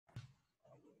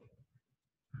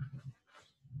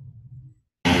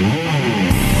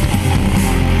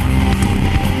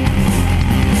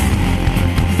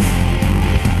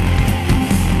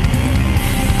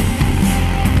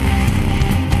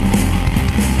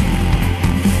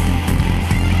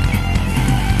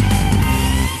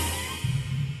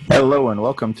Hello and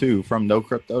welcome to From No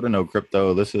Crypto to No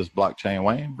Crypto. This is Blockchain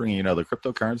Wayne bringing you another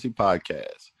cryptocurrency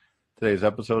podcast. Today's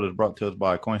episode is brought to us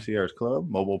by Concierge Club,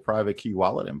 mobile private key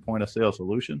wallet and point of sale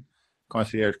solution.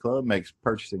 Concierge Club makes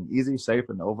purchasing easy, safe,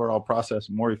 and the overall process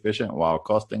more efficient while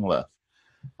costing less.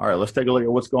 All right, let's take a look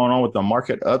at what's going on with the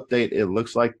market update. It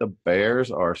looks like the bears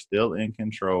are still in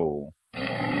control.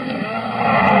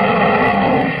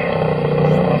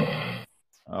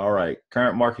 All right,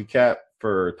 current market cap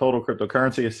for total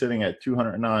cryptocurrency is sitting at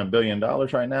 $209 billion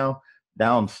right now,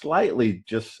 down slightly,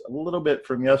 just a little bit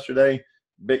from yesterday.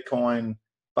 Bitcoin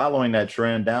following that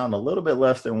trend, down a little bit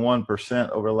less than 1%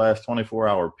 over the last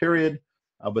 24-hour period,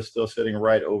 but still sitting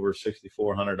right over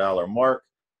 $6,400 mark.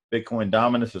 Bitcoin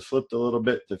dominance has slipped a little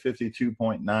bit to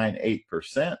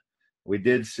 52.98%. We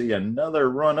did see another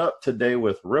run up today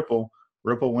with Ripple.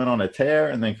 Ripple went on a tear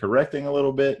and then correcting a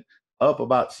little bit, up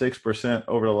about 6%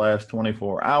 over the last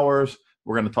 24 hours.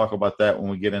 We're going to talk about that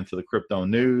when we get into the crypto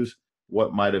news,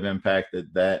 what might have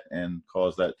impacted that and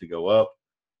caused that to go up.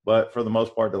 But for the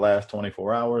most part, the last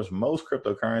 24 hours, most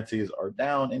cryptocurrencies are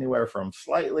down anywhere from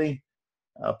slightly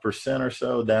a percent or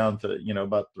so down to,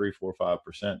 about 3, 4, 5%,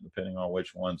 depending on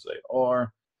which ones they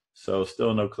are. So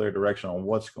still no clear direction on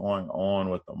what's going on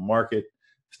with the market.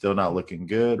 Still not looking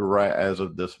good right as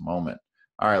of this moment.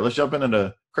 All right, let's jump into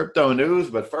the crypto news.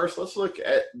 But first, let's look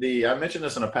at I mentioned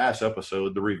this in a past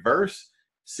episode, the reverse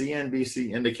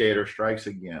CNBC indicator strikes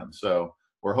again. So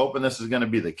we're hoping this is going to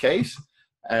be the case.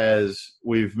 As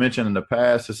we've mentioned in the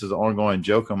past, this is an ongoing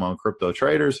joke among crypto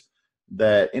traders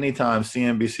that anytime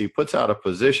CNBC puts out a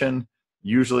position,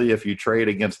 usually if you trade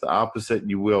against the opposite,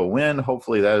 you will win.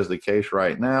 Hopefully that is the case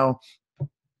right now.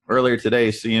 Earlier today,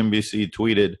 CNBC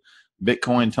tweeted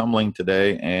Bitcoin tumbling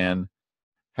today and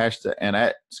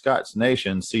at Scott's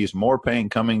Nation sees more pain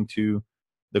coming to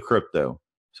the crypto.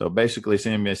 So basically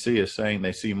CNBC is saying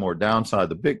they see more downside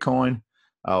to Bitcoin.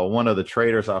 One of the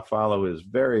traders I follow is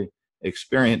very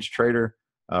experienced trader,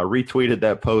 retweeted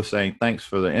that post saying, thanks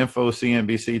for the info,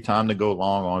 CNBC, time to go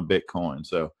long on Bitcoin.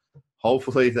 So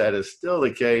hopefully that is still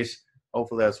the case.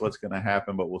 Hopefully that's what's going to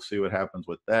happen, but we'll see what happens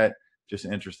with that. Just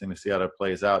interesting to see how that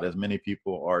plays out as many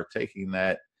people are taking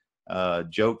that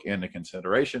joke into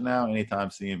consideration now. Anytime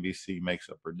CNBC makes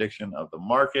a prediction of the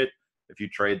market, if you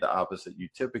trade the opposite, you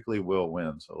typically will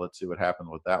win. So let's see what happens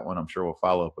with that one. I'm sure we'll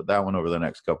follow up with that one over the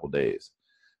next couple days.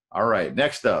 All right,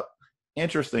 next up,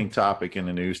 interesting topic in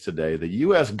the news today. The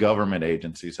U.S. government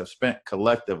agencies have spent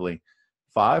collectively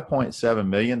 $5.7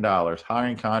 million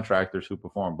hiring contractors who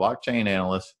perform blockchain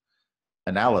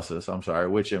analysis,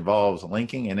 which involves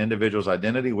linking an individual's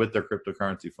identity with their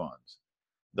cryptocurrency funds.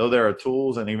 Though there are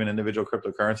tools and even individual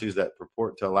cryptocurrencies that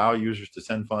purport to allow users to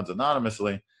send funds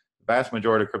anonymously, the vast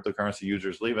majority of cryptocurrency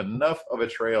users leave enough of a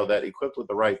trail that, equipped with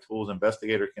the right tools,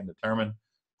 investigators can determine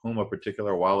whom a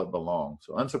particular wallet belongs.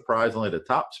 So unsurprisingly, the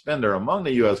top spender among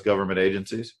the U.S. government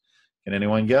agencies, can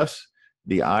anyone guess?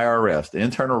 The IRS, the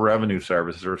Internal Revenue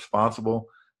Service, is responsible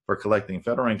for collecting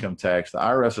federal income tax. The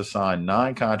IRS has signed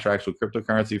 9 contracts with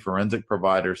cryptocurrency forensic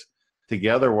providers,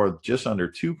 together worth just under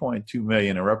 $2.2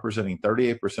 million and representing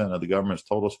 38% of the government's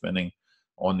total spending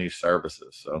on these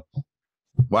services. So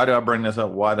why do I bring this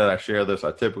up? Why did I share this?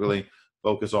 I typically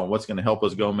focus on what's going to help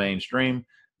us go mainstream.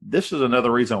 This is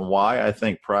another reason why I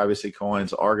think privacy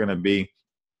coins are going to be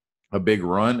a big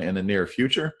run in the near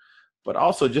future, but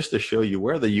also just to show you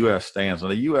where the U.S. stands.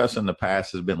 And the U.S. in the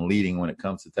past has been leading when it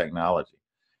comes to technology.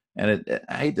 And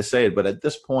I hate to say it, but at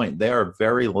this point, they are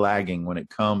very lagging when it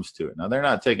comes to it. Now, they're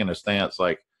not taking a stance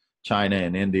like China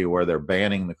and India where they're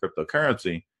banning the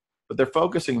cryptocurrency, but they're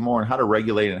focusing more on how to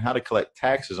regulate and how to collect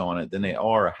taxes on it than they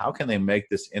are how can they make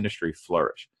this industry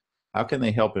flourish? How can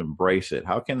they help embrace it?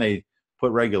 How can they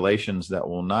put regulations that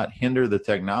will not hinder the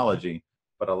technology,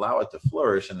 but allow it to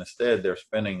flourish? And instead, they're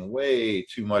spending way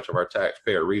too much of our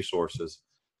taxpayer resources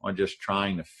on just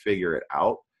trying to figure it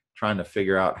out. Trying to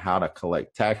figure out how to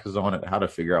collect taxes on it, how to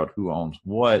figure out who owns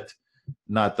what,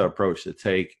 not the approach to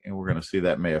take. And we're going to see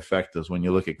that may affect us when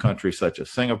you look at countries such as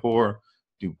Singapore,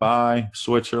 Dubai,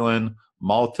 Switzerland,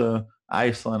 Malta,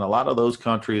 Iceland. A lot of those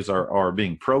countries are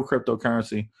being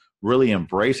pro-cryptocurrency, really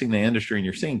embracing the industry. And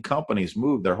you're seeing companies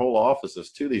move their whole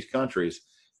offices to these countries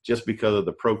just because of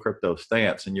the pro-crypto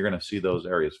stance. And you're going to see those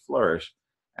areas flourish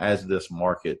as this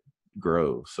market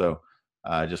grows. So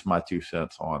just my 2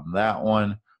 cents on that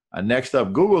one. Next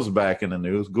up, Google's back in the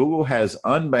news. Google has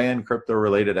unbanned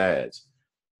crypto-related ads.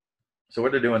 So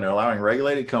what they're doing, they're allowing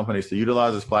regulated companies to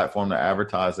utilize this platform to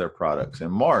advertise their products.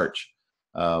 In March,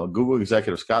 Google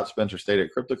executive Scott Spencer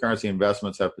stated cryptocurrency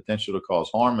investments have potential to cause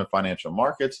harm in financial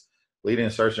markets, leading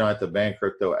the search giant to ban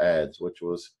crypto ads, which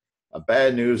was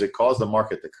bad news. It caused the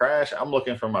market to crash. I'm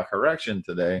looking for my correction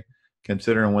today,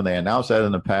 considering when they announced that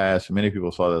in the past, many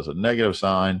people saw that as a negative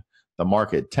sign. The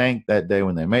market tanked that day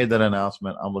when they made that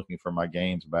announcement. I'm looking for my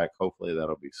gains back. Hopefully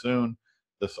that'll be soon.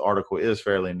 This article is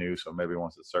fairly new, so maybe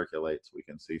once it circulates, we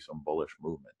can see some bullish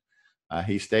movement.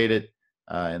 He stated,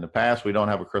 in the past, we don't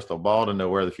have a crystal ball to know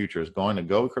where the future is going to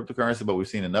go with cryptocurrency, but we've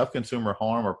seen enough consumer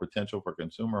harm or potential for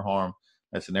consumer harm.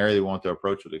 That's an area they want to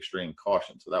approach with extreme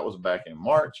caution. So that was back in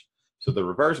March. So the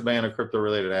reverse ban of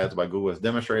crypto-related ads by Google has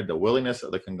demonstrated the willingness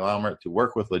of the conglomerate to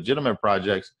work with legitimate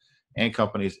projects and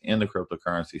companies in the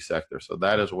cryptocurrency sector. So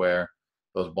that is where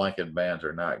those blanket bans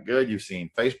are not good. You've seen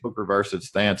Facebook reverse its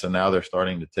stance, and now they're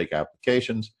starting to take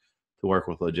applications to work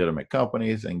with legitimate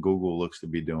companies, and Google looks to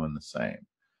be doing the same.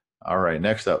 All right,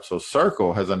 next up. So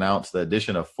Circle has announced the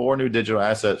addition of 4 new digital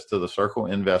assets to the Circle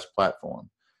Invest platform.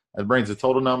 That brings the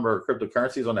total number of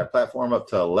cryptocurrencies on that platform up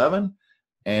to 11.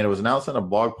 And it was announced in a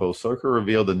blog post. Circle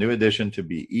revealed the new addition to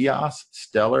be EOS,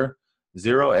 Stellar,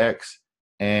 0x,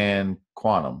 and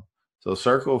Quantum. So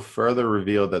Circle further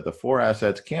revealed that the 4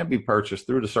 assets can be purchased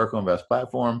through the Circle Invest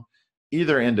platform,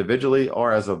 either individually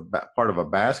or as a part of a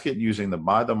basket using the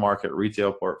Buy the Market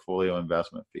retail portfolio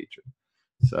investment feature.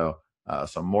 So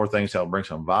some more things to help bring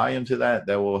some volume to that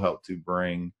will help to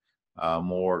bring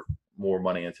more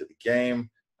money into the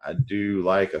game. I do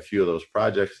like a few of those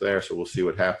projects there, so we'll see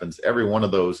what happens. Every one of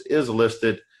those is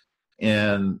listed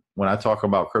in, when I talk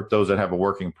about cryptos that have a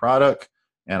working product,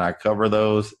 and I cover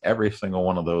those, every single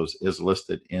one of those is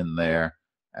listed in there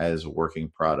as working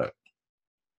product.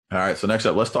 All right, so next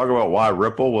up, let's talk about why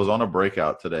Ripple was on a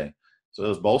breakout today. So it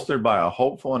was bolstered by a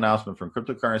hopeful announcement from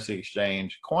cryptocurrency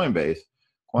exchange Coinbase.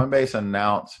 Coinbase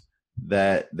announced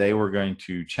that they were going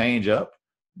to change up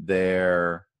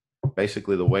their,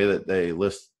 basically the way that they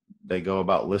go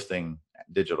about listing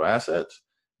digital assets.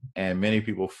 And many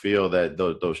people feel that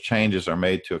those changes are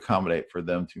made to accommodate for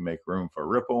them to make room for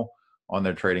Ripple on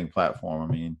their trading platform. I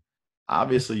mean,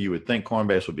 obviously you would think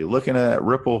Coinbase would be looking at that.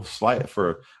 Ripple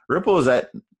is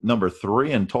at number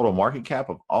 3 in total market cap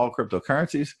of all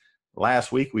cryptocurrencies.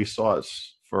 Last week we saw it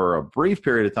for a brief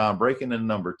period of time breaking into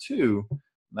number 2.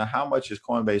 Now, how much is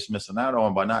Coinbase missing out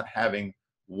on by not having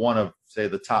one of, say,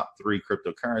 the top 3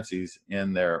 cryptocurrencies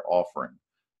in their offering?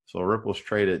 So Ripple's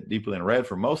traded deeply in red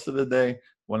for most of the day.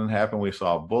 When it happened, we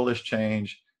saw a bullish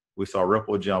change. We saw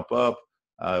Ripple jump up.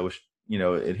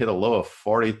 It hit a low of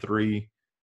 43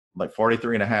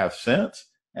 and a half cents,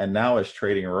 and now it's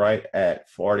trading right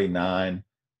at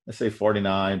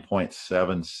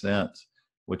 49.7 cents,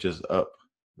 which is up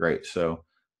great. So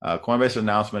Coinbase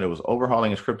announcement, it was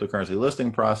overhauling its cryptocurrency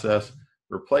listing process,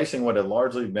 replacing what had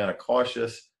largely been a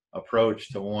cautious approach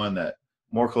to one that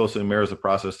more closely mirrors the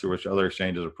process through which other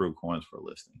exchanges approve coins for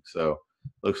listing. So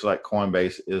looks like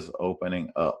Coinbase is opening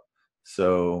up.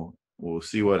 So we'll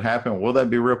see what happens. Will that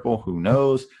be Ripple? Who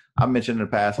knows? I mentioned in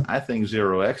the past, I think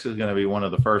 0x is going to be one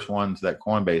of the first ones that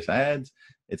Coinbase adds.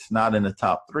 It's not in the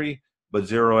top 3, but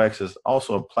 0x is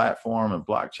also a platform and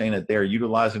blockchain that they're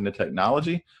utilizing the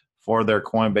technology for their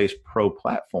Coinbase Pro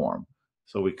platform.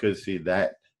 So we could see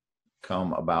that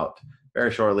come about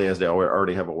very shortly, as they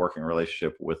already have a working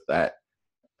relationship with that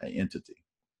entity.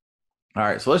 All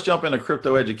right, so let's jump into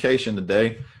crypto education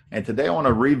today. And today I want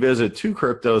to revisit 2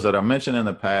 cryptos that I mentioned in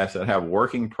the past that have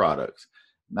working products.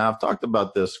 Now, I've talked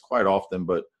about this quite often,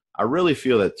 but I really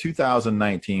feel that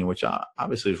 2019, which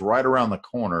obviously is right around the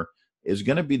corner, is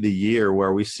going to be the year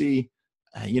where we see,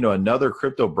 another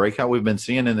crypto breakout. We've been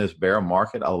seeing in this bear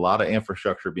market a lot of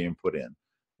infrastructure being put in,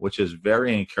 which is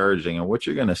very encouraging. And what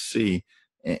you're going to see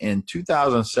in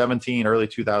 2017, early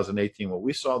 2018, when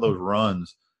we saw those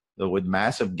runs with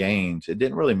massive gains, it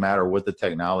didn't really matter what the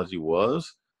technology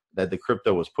was that the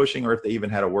crypto was pushing or if they even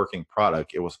had a working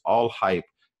product. It was all hype.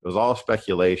 It was all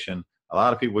speculation. A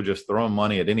lot of people were just throwing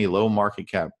money at any low market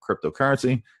cap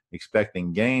cryptocurrency,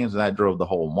 expecting gains, and that drove the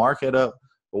whole market up.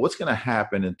 But what's going to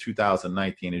happen in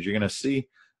 2019 is you're going to see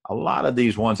a lot of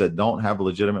these ones that don't have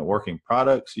legitimate working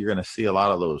products. You're going to see a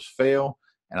lot of those fail.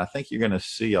 And I think you're going to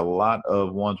see a lot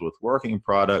of ones with working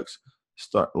products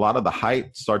a lot of the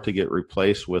hype start to get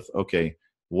replaced with, okay,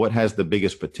 what has the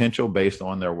biggest potential based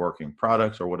on their working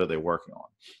products, or what are they working on?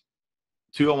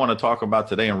 2 I want to talk about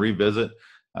today and revisit.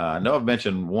 I know I've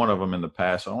mentioned one of them in the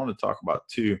past, so I want to talk about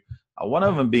 2. One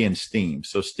of them being Steem.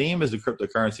 So Steem is the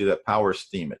cryptocurrency that powers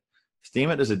Steemit.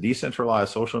 Steemit is a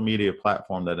decentralized social media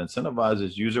platform that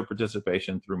incentivizes user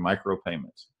participation through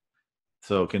micropayments.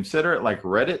 So consider it like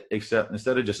Reddit, except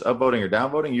instead of just upvoting or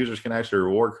downvoting, users can actually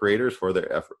reward creators for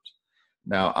their efforts.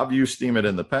 Now, I've used Steemit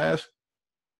in the past,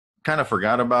 kind of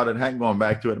forgot about it, hadn't gone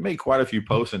back to it. I made quite a few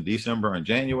posts in December and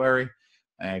January,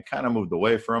 and kind of moved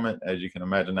away from it. As you can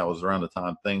imagine, that was around the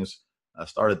time things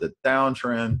started the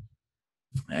downtrend,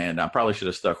 and I probably should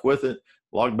have stuck with it.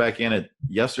 Logged back in it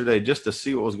yesterday just to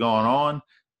see what was going on,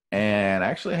 and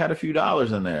actually had a few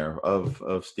dollars in there of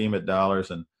Steemit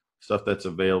dollars and stuff that's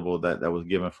available that was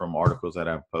given from articles that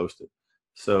I've posted.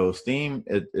 So Steem,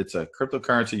 it's a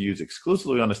cryptocurrency used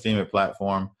exclusively on the Steemit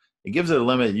platform. It gives it a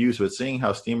limited use, but seeing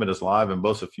how Steemit is live and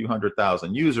boasts a few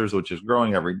 100,000 users, which is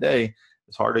growing every day,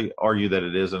 it's hard to argue that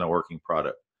it isn't a working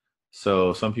product.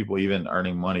 So some people even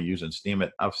earning money using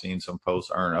Steemit. I've seen some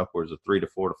posts earn upwards of $300 to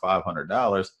 $400 to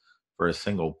 $500 for a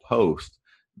single post.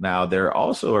 Now, there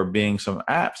also are being some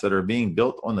apps that are being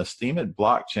built on the Steemit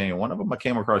blockchain. One of them I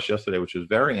came across yesterday, which was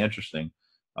very interesting.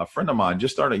 A friend of mine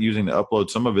just started using to upload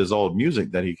some of his old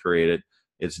music that he created.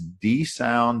 It's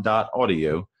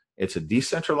dsound.audio. It's a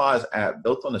decentralized app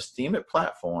built on the Steemit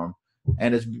platform,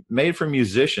 and it's made for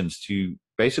musicians to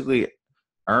basically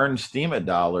earn Steemit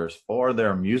dollars for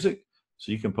their music.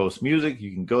 So you can post music,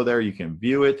 you can go there, you can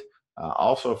view it.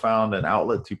 Also found an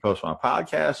outlet to post my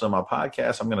podcast. So my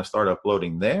podcast, I'm going to start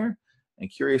uploading there,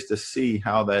 and curious to see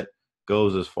how that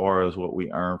goes as far as what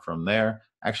we earn from there.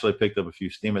 Actually picked up a few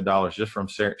Steemit dollars just from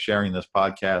sharing this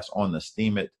podcast on the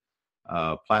Steemit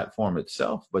platform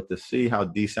itself. But to see how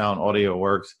dsound audio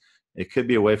works, it could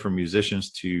be a way for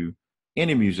musicians to,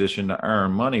 any musician, to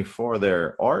earn money for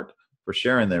their art, for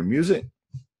sharing their music,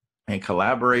 and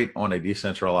collaborate on a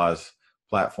decentralized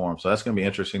platform. So that's going to be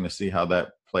interesting to see how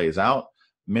that plays out.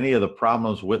 Many of the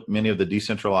problems with many of the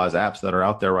decentralized apps that are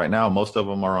out there right now, most of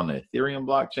them are on the Ethereum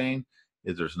blockchain,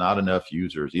 is there's not enough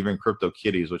users. Even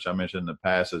CryptoKitties, which I mentioned in the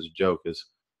past as a joke, is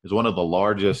one of the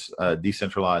largest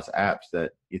decentralized apps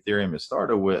that Ethereum has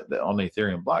started with. That on the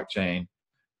Ethereum blockchain,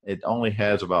 it only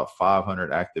has about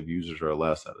 500 active users or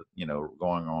less,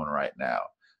 going on right now.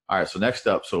 All right, so next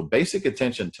up, so basic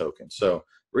attention token. So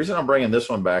the reason I'm bringing this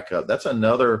one back up, that's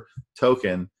another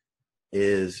token,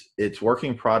 is its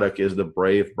working product is the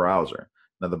Brave browser.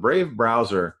 Now, the Brave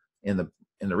browser in the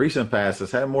recent past has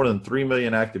had more than 3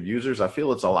 million active users. I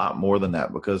feel it's a lot more than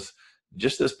that, because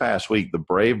just this past week, the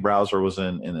Brave browser was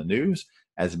in the news,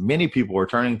 as many people were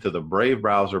turning to the Brave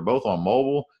browser, both on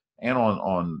mobile and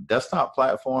on desktop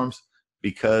platforms,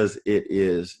 because it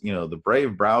is, the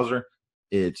Brave browser,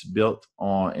 it's built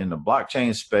in the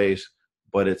blockchain space,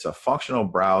 but it's a functional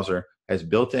browser, has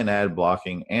built-in ad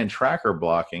blocking and tracker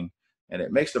blocking, and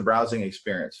it makes the browsing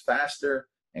experience faster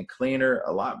and cleaner,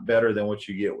 a lot better than what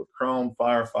you get with Chrome,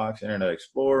 Firefox, Internet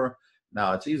Explorer.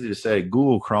 Now, it's easy to say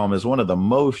Google Chrome is one of the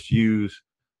most used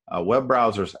web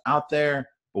browsers out there,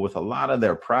 but with a lot of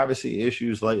their privacy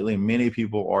issues lately, many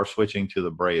people are switching to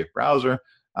the Brave browser.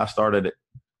 I started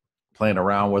playing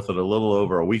around with it a little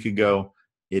over a week ago.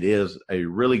 It is a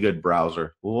really good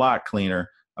browser, a lot cleaner.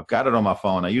 I've got it on my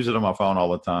phone. I use it on my phone all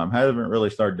the time. I haven't really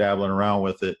started dabbling around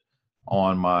with it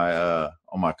on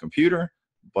my computer,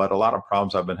 but a lot of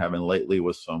problems I've been having lately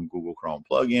with some Google Chrome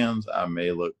plugins. I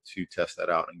may look to test that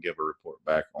out and give a report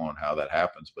back on how that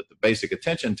happens. But the basic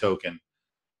attention token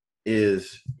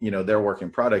is, their working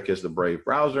product is the Brave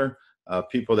browser.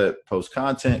 People that post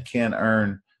content can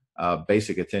earn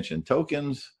basic attention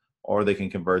tokens, or they can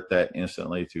convert that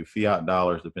instantly to fiat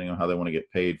dollars, depending on how they want to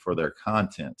get paid for their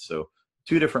content. So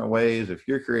two different ways. If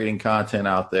you're creating content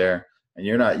out there and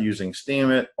you're not using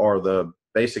Steemit or the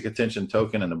basic attention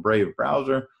token in the Brave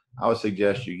browser, I would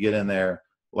suggest you get in there,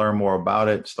 learn more about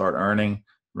it, start earning.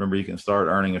 Remember, you can start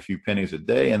earning a few pennies a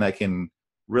day, and that can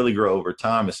really grow over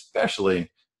time,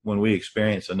 especially when we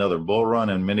experience another bull run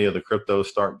and many of the cryptos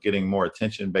start getting more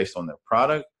attention based on their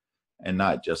product and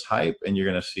not just hype. And you're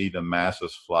going to see the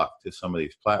masses flock to some of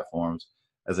these platforms,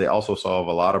 as they also solve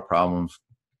a lot of problems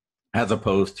as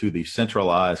opposed to the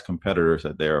centralized competitors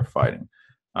that they are fighting.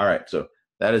 All right, so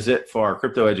that is it for our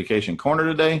Crypto Education Corner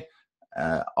today.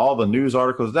 All the news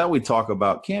articles that we talk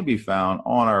about can be found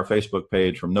on our Facebook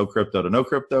page, From No Crypto to No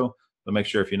Crypto. So make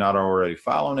sure, if you're not already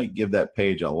following it, give that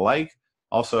page a like.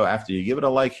 Also, after you give it a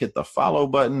like, hit the follow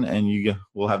button, and you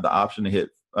will have the option to hit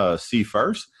see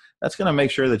first. That's going to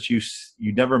make sure that you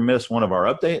never miss one of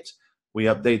our updates. We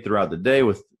update throughout the day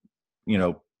with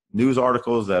news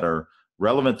articles that are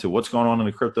relevant to what's going on in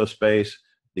the crypto space,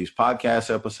 these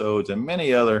podcast episodes, and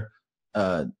many other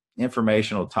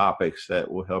informational topics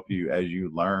that will help you as you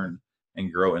learn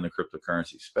and grow in the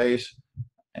cryptocurrency space.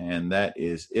 And that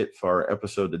is it for our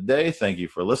episode today. Thank you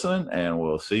for listening, and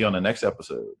we'll see you on the next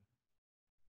episode.